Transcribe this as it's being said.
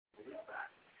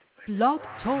Blog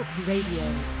Talk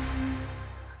Radio.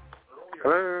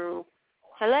 Hello.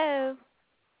 Hello.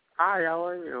 Hi, how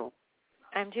are you?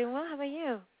 I'm doing well. How about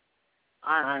you?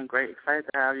 I'm great. Excited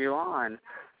to have you on.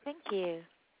 Thank you.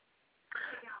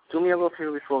 Do me a little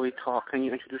favor before we talk. Can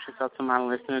you introduce yourself to my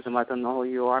listeners and let them know who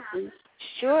you are, please?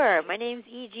 Sure. My name's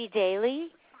E.G. Daly,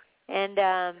 and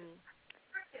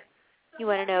you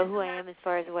want to know who I am as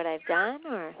far as what I've done,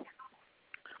 or?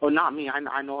 Oh, not me.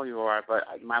 I know who you are, but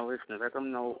my listeners, let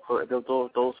them know.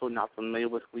 Those who are not familiar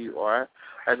with who you are,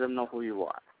 let them know who you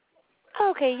are.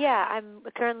 Okay, yeah. I'm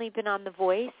currently been on The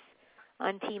Voice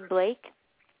on Team Blake.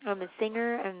 I'm a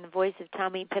singer. I'm the voice of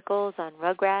Tommy Pickles on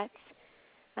Rugrats.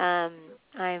 I'm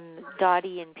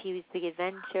Dottie in Pee-wee's Big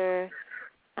Adventure.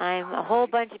 I'm a whole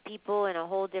bunch of people in a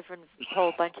whole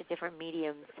bunch of different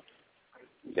mediums.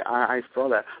 Yeah, I saw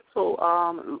that. So,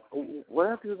 what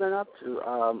have you been up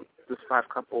to this past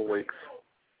couple of weeks?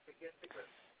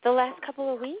 The last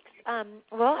couple of weeks?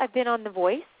 Well, I've been on The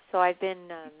Voice, so I've been,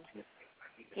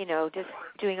 just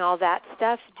doing all that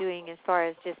stuff, doing as far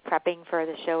as just prepping for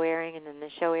the show airing, and then the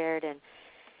show aired, and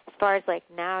as far as like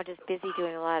now, just busy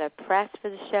doing a lot of press for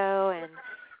the show, and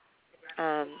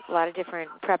a lot of different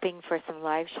prepping for some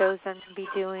live shows I'm going to be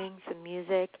doing, some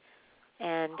music,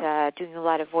 and doing a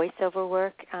lot of voiceover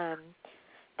work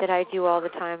that I do all the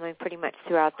time. Like pretty much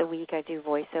throughout the week I do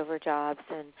voiceover jobs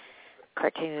and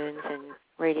cartoons and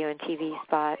radio and TV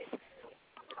spots.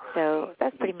 So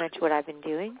that's pretty much what I've been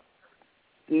doing.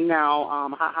 Now,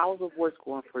 how is The Voice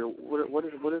going for you? What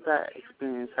is that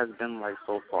experience has been like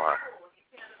so far?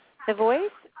 The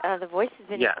Voice has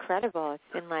been Yeah. incredible.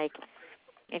 It's been like,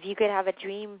 if you could have a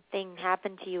dream thing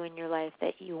happen to you in your life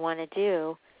that you want to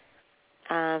do,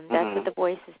 that's what The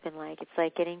Voice has been like. It's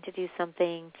like getting to do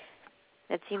something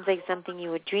that seems like something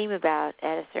you would dream about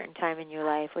at a certain time in your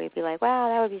life, where you'd be like, wow,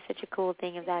 that would be such a cool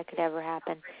thing if that could ever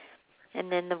happen. And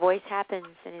then The Voice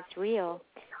happens, and it's real.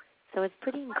 So it's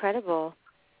pretty incredible.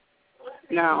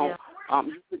 Now,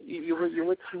 you were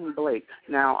with Team Blake.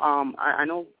 Now, I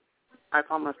know, if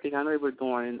I'm mistaken, I know they were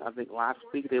doing, I think last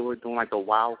week they were doing like a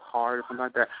wild card or something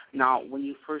like that. Now, when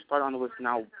you first started on the list,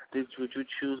 would you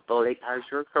choose Blake as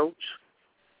your coach?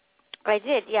 I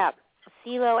did, yeah.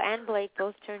 CeeLo and Blake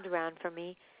both turned around for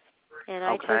me, and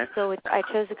I chose to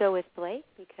go with Blake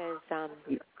because. Go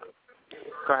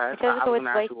ahead. I chose to go with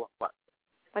Blake.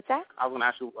 What's that? I was going to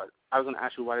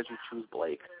ask you why did you choose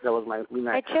Blake? That was my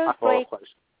Blake.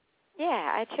 question.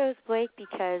 Yeah, I chose Blake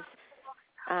because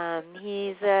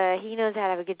he knows how to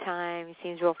have a good time. He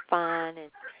seems real fun,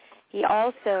 and he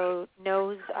also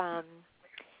knows.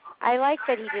 I like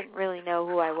that he didn't really know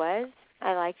who I was.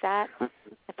 I like that. I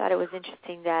thought it was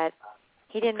interesting that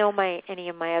he didn't know any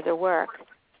of my other work.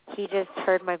 He just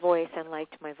heard my voice and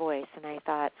liked my voice, and I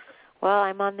thought, well,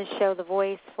 I'm on the show The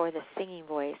Voice for the singing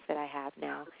voice that I have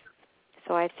now.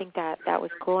 So I think that was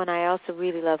cool, and I also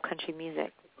really love country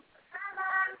music.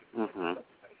 Mhm.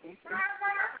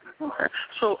 Okay.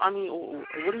 So I mean,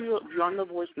 what are you're on The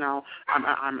Voice now?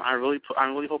 I'm really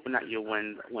hoping that you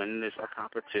win this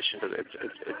competition, because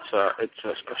it's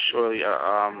surely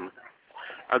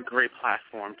a great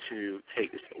platform to take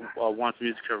one's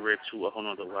music career to a whole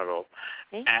other level.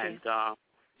 Thank you.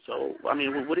 So, I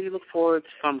mean, what do you look forward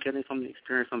from getting from the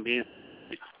experience from being?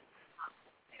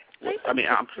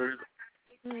 I'm sure.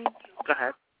 Go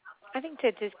ahead. I think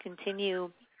to just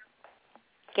continue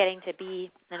getting to be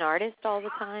an artist all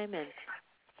the time, and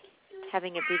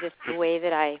having it be just the way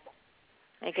that I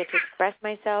get to express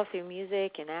myself through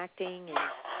music and acting and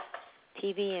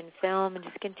TV and film, and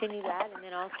just continue that, and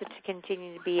then also to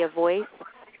continue to be a voice,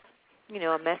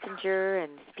 a messenger,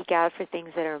 and speak out for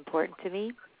things that are important to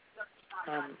me,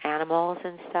 animals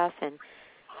and stuff. And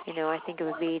I think it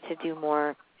would be to do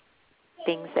more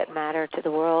things that matter to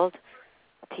the world,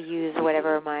 to use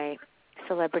whatever my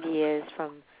celebrity is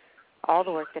from all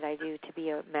the work that I do to be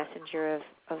a messenger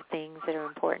of things that are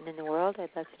important in the world.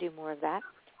 I'd love to do more of that.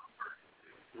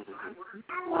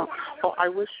 Well, I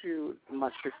wish you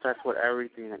much success with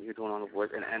everything that you're doing on The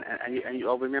Voice, and you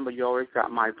remember you always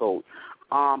got my vote.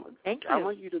 Thank you. I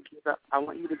want you to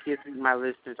give my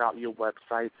listeners out your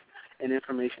websites and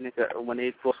information when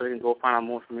they go, so they can go find out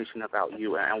more information about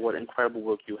you and what incredible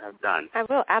work you have done. I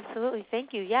will, absolutely.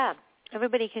 Thank you. Yeah,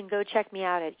 everybody can go check me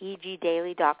out at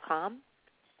egdaily.com.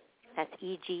 That's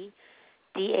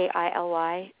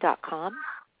egdaily.com.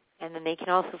 And then they can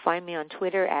also find me on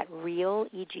Twitter at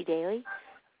RealEGDaily.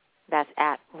 That's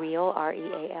at Real,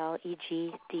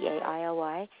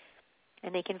 RealEGDaily.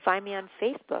 And they can find me on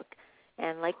Facebook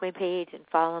and like my page and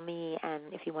follow me.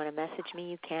 And if you want to message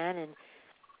me, you can. And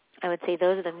I would say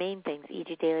those are the main things,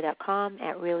 egdaily.com,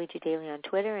 at RealEGDaily on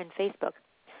Twitter and Facebook.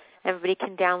 Everybody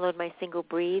can download my single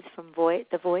Breathe from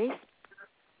The Voice,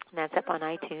 and that's up on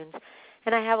iTunes.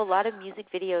 And I have a lot of music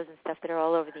videos and stuff that are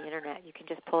all over the Internet. You can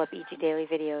just pull up E.G. Daily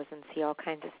videos and see all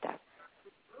kinds of stuff.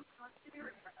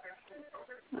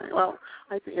 Well,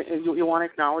 you want to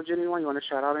acknowledge anyone? You want to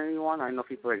shout out anyone? I know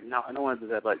people right now. I don't want to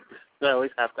do that, but I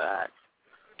always have to ask.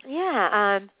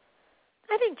 Yeah,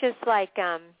 I think just like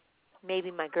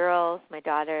maybe my girls, my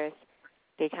daughters,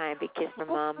 big kiss from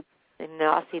Mom. And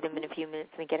I'll see them in a few minutes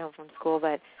when I get home from school.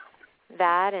 But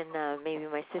that and maybe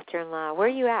my sister-in-law. Where are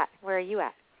you at?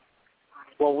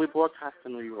 Well, we broadcast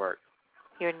in New York.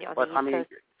 You're on the East Coast.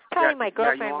 Probably my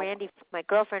girlfriend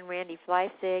Randy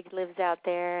Flysig lives out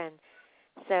there, and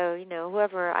so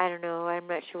whoever, I don't know. I'm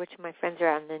not sure which of my friends are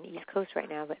out on the East Coast right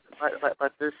now, but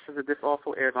this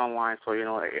also airs online, so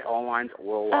online's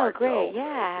worldwide. Oh, great! So,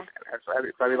 yeah. So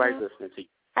everybody's listening to you.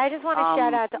 I just want to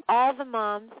shout out to all the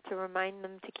moms to remind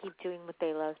them to keep doing what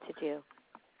they love to do.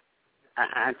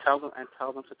 And tell them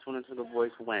to tune into The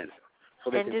Voice when.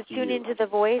 So and just tune into The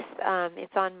Voice.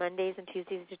 It's on Mondays and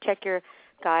Tuesdays. To check your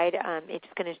guide. It's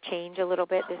going to change a little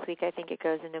bit this week. I think it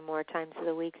goes into more times of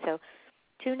the week. So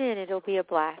tune in. It'll be a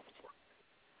blast.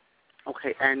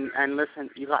 Okay, and listen,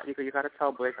 you got to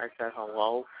tell Blake I said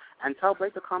hello, and tell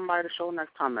Blake to come by the show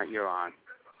next time that you're on.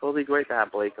 It'll be great to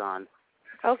have Blake on.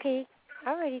 Okay.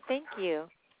 All righty. Thank you.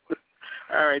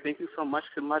 All right. Thank you so much.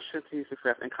 Much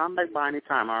success, and come back by any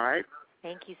time. All right.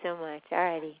 Thank you so much. All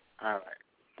righty. All right.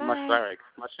 Bye.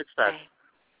 Much success. Bye.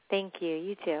 Thank you.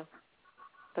 You too.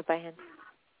 Bye-bye, hon.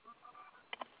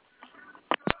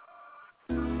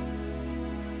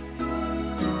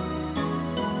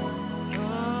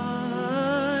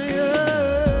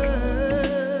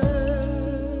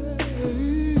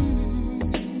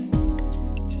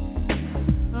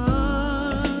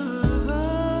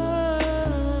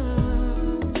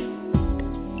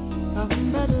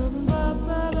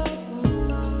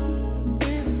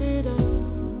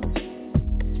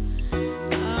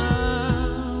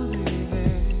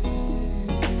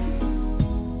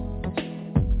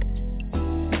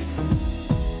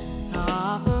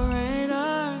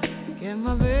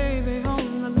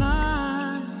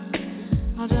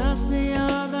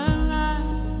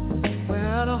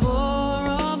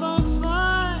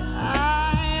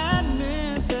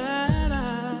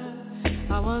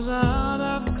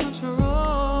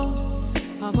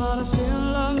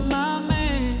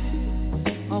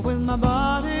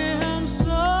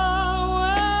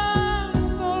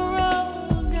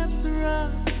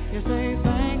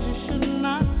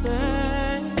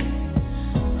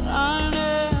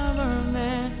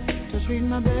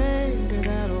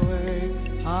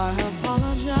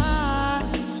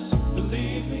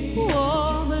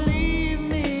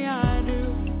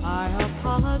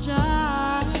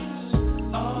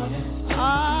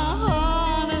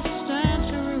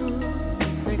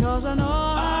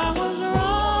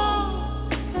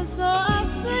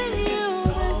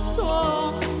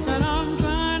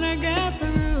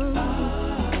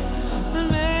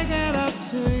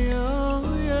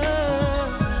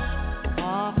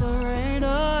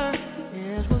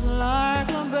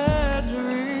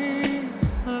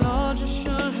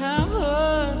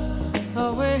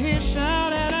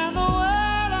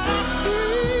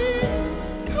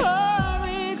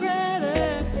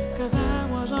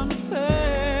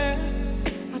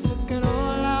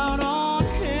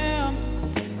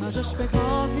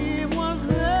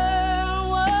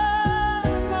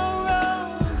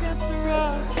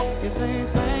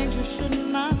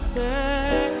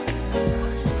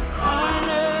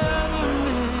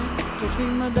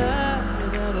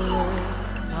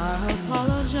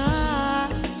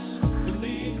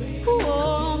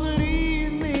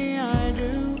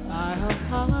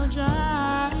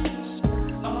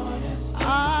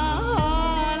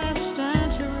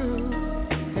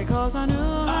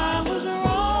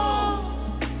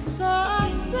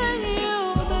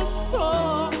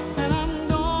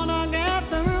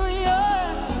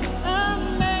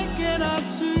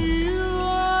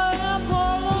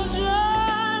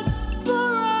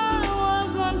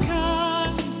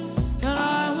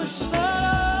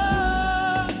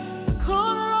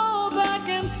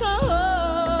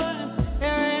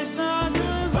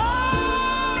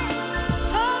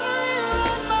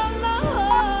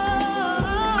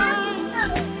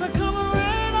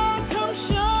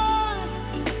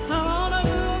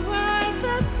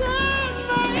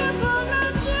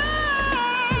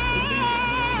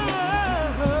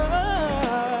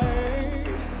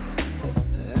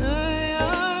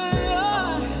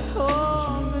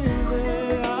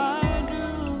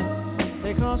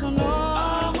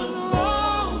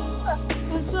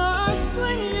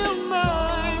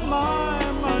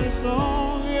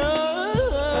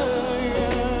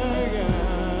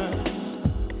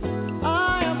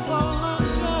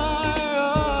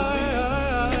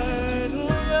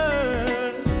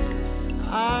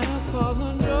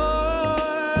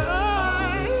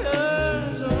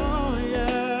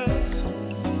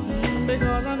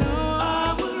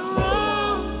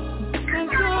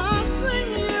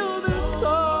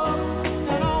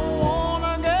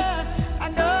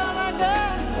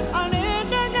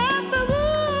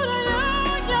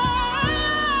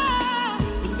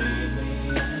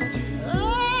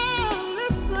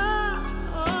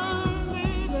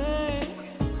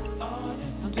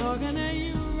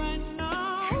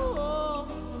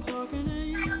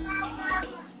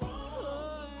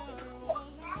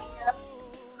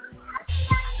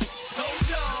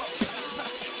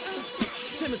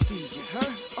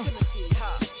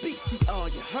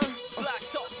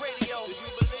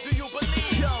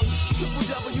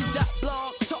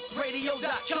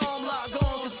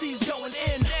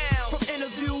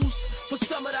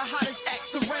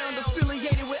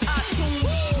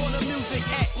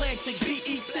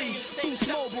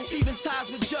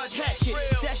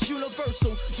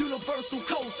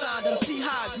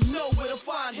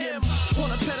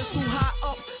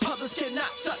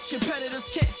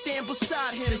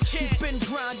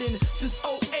 since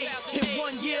 08. And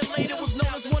 1 year later was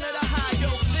known as one of the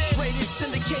highest rated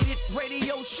syndicated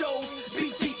radio shows.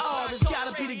 BTR has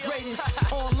gotta be the greatest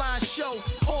online show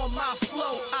on my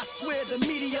flow. I swear the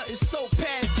media is so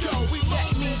past go.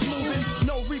 That means moving,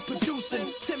 no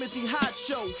reproducing. Timothy Hot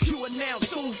Show, you are now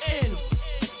tuned in.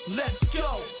 Let's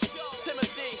go.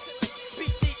 Timothy,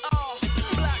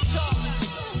 BTR, Black Talk,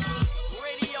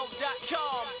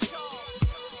 Radio.com.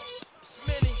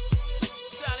 Smitty,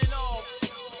 signing off.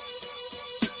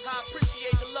 I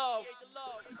appreciate the love.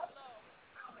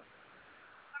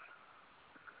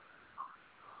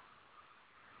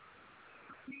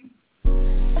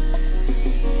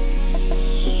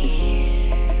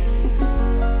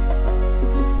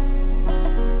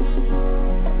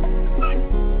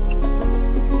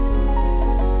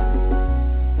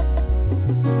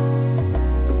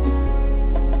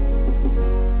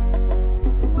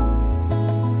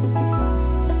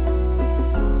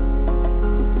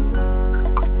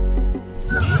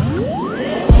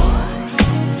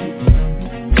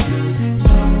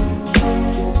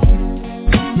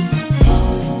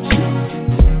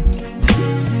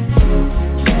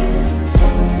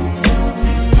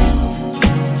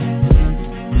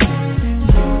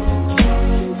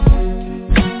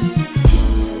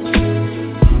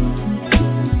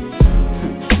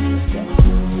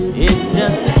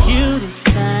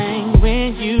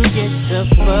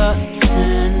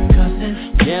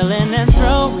 Yelling and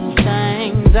throwing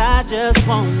things, I just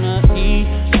wanna eat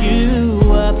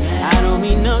you up. I don't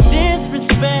mean no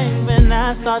disrespect when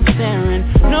I start staring,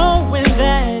 knowing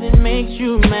that it makes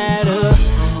you madder.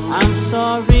 I'm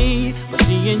sorry, but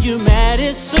seeing you mad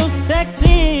is so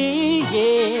sexy,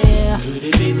 yeah. Could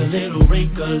it be the little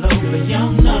wrinkle over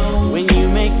your nose when you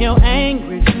make your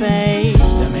angry face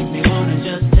that makes me wanna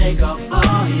just take off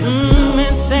all your clothes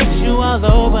and sex you all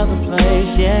over the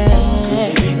place, yeah. Could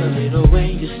it be the little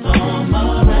way you storm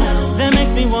around that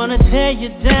makes me wanna tear you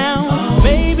down? Oh.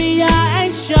 Baby, I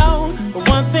ain't shown, but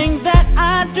one thing that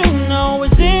I do know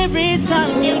is every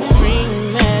time you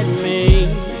scream at me,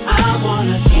 I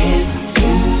wanna kiss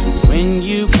you. When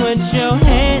you put your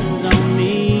hands on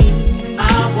me,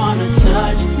 I wanna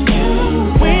touch you.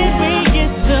 When we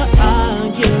get to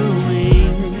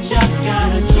arguing, just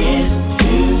gotta kiss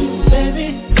you. Baby,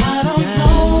 I don't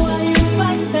know why you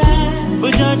like that,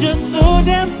 but you're just so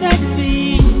damn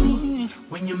sexy.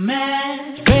 When you're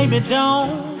mad, baby,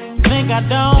 don't think I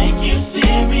don't take you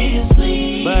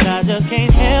seriously, but I just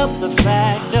can't help the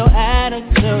fact your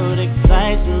attitude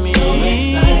excites me.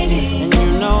 And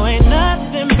you know ain't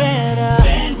nothing better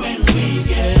than when we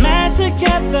get mad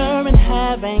together and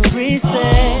have angry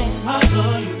sex.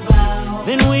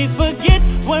 Then we forget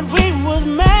what we was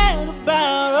mad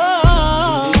about.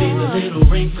 Oh, could it be the little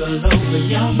wrinkle over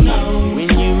your nose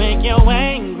when you make your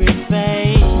angry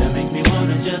face that makes me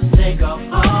wanna just take off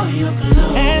all your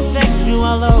clothes and sex you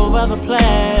all over the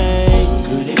place?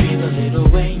 Could it be the little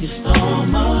way you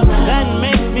storm around that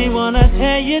makes me wanna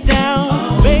tear you down?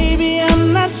 Oh. Baby,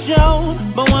 I'm not sure,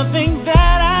 but one thing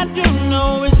that I do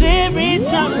know is every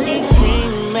time you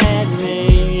scream at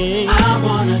me, I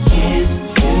wanna kiss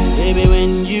you. Baby,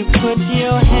 when you put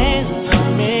your hands